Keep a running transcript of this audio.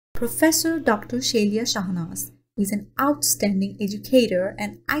Professor Dr. Celia Shahnaz is an outstanding educator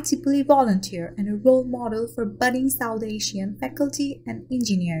and IEEE volunteer and a role model for budding South Asian faculty and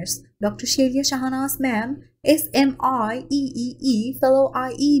engineers. Dr. Celia Shahnaz ma'am, SMIEEE Fellow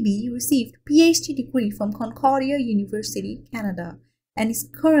IEEE, received Ph.D. degree from Concordia University, Canada, and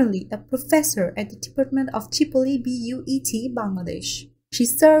is currently a professor at the Department of EEE BUET, Bangladesh. She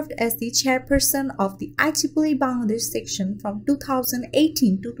served as the chairperson of the IEEE Bangladesh section from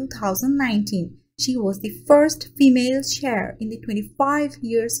 2018 to 2019. She was the first female chair in the 25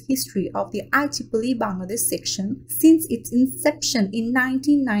 years history of the IEEE Bangladesh section since its inception in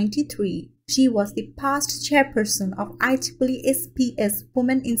 1993. She was the past chairperson of IEEE SPS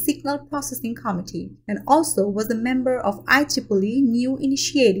Women in Signal Processing Committee and also was a member of IEEE New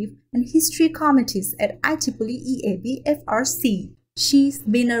Initiative and History Committees at IEEE EAB FRC. She's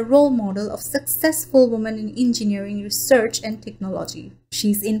been a role model of successful women in engineering research and technology.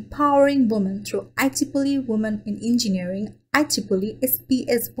 She's empowering women through IEEE Women in Engineering, IEEE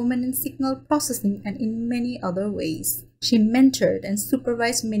SPS Women in Signal Processing, and in many other ways. She mentored and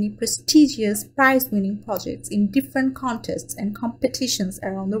supervised many prestigious prize-winning projects in different contests and competitions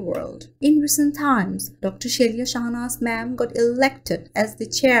around the world. In recent times, Dr. Celia Shahnaz ma'am got elected as the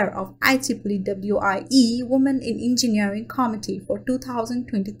chair of IEEE WIE Women in Engineering Committee for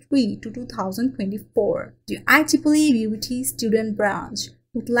 2023 to 2024. The IEEE BUT student branch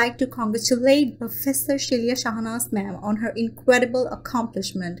would like to congratulate Professor Celia Shahnaz ma'am on her incredible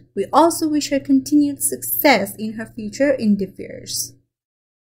accomplishment. We also wish her continued success in her future endeavors.